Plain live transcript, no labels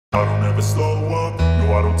I don't ever slow up,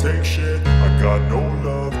 no I don't take shit. I got no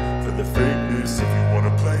love for the fakeness. If you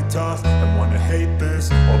wanna play tough and wanna hate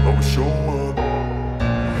this, I'll always show up.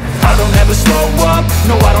 I don't ever slow up,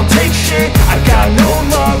 no I don't take shit. I got no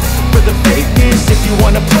love for the fakeness. If you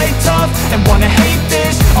wanna play tough and wanna hate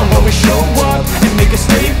this, I'll always show up and make a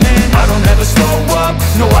statement. I don't ever slow up,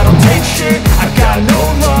 no I don't take shit. I got no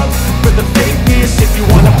love for the fakeness. If you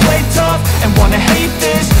wanna play tough and wanna hate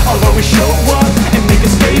this, I'll always show up and make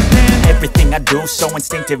a statement. Everything I do so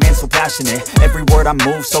instinctive and so passionate. Every word I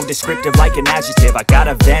move so descriptive like an adjective. I got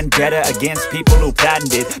a vendetta against people who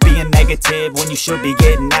patented being negative when you should be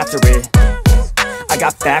getting after it. I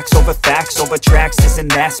got facts over tracks, this and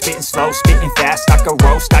that. Spitting slow, spitting fast. I could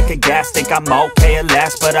roast, I could gas. Think I'm okay at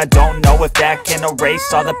last, but I don't know if that can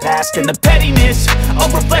erase all the past. And the pettiness, a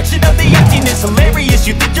reflection of the emptiness. Hilarious,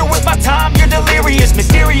 you think you're worth my time, you're delirious.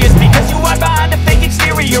 Mysterious, because you hide behind a fake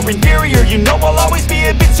exterior. Inferior, you know I'll always be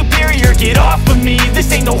a bit superior. Get off of me,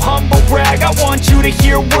 this ain't no humble brag. I want you to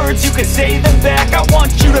hear words, you can say them back. I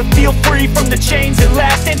want you to feel free from the chains at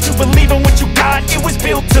last, and to believe in what you got, it was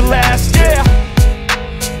built to last, yeah.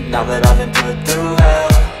 Now that I've been put through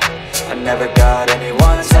hell, I never got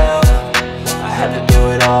anyone's help. I had to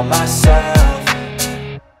do it all myself.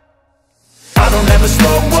 I don't ever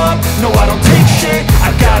slow up, no I don't take shit.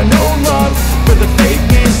 I got no love for the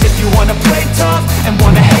fakeness. If you wanna play tough and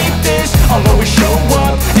wanna hate this, I'll always show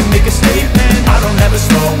up and make a statement. I don't ever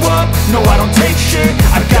slow up, no I don't take shit.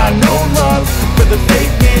 I got no love for the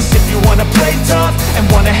fakeness. If you wanna play tough and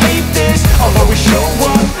wanna hate this, I'll always show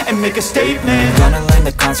up and make a statement. Gonna learn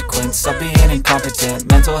the consequence of being incompetent.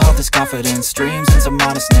 Mental health is confidence, dreams and some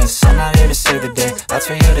modestness. I'm not here to save the day, that's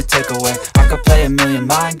for you to take away. I could play a million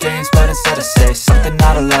mind games, but instead I say something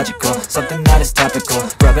not illogical, something that is topical.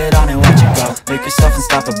 Rub it on and watch it go, make yourself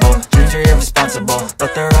unstoppable. Dreams are irresponsible,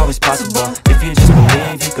 but they're always possible. If you just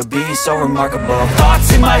believe, you could be so remarkable.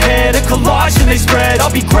 Thoughts in my head, a collage and they spread.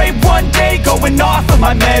 I'll be great one day, going off of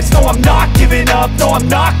my meds. No, I'm not giving up, no, I'm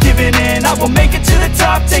not giving in. I will make it to the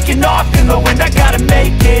top, taking off in the wind. I gotta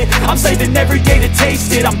make it, I'm saving every day to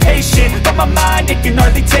taste it. I'm patient, but my mind, it can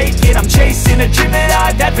hardly take it. I'm chasing a dream that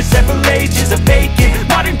I've had for several ages. A vacant,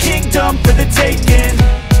 modern kingdom for the taking.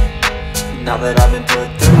 Now that I've been put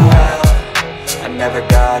through hell, I never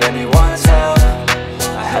got anyone's help.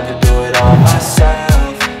 I had to do it all myself.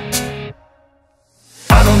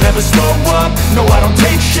 I don't ever slow up, no I don't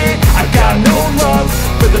take shit. I got no love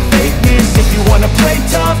for the fakeness. If you wanna play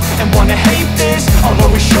tough and wanna hate this, I'll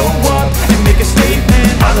always show up and make a statement.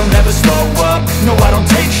 I don't ever slow up, no I don't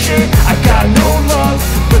take shit. I got no love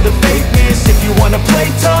for the fakeness. If you wanna play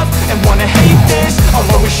tough and wanna hate this, I'll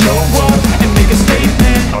always show up and make a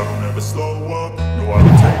statement. I don't ever slow up, no I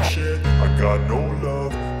don't take shit. I got no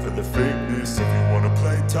love for the fakeness. If you wanna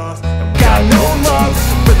play tough and Got no love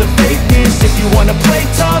for the fakeness. If you wanna play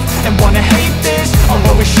tough and wanna hate this, I'll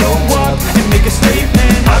always show up and make a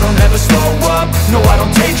statement. I don't ever slow up, no I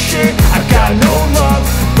don't take shit. I got no love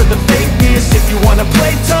for the fakeness. If you wanna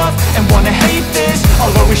play tough and wanna hate this,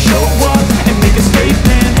 I'll always show up and make a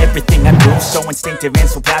statement. Everything I do so instinctive and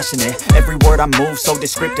so passionate. Every word I move so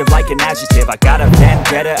descriptive like an adjective. I got a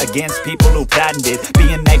vendetta against people who patented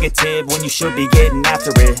being negative when you should be getting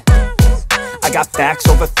after it. I got facts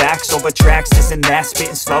over tracks, this and that.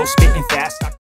 Spitting slow, spitting fast.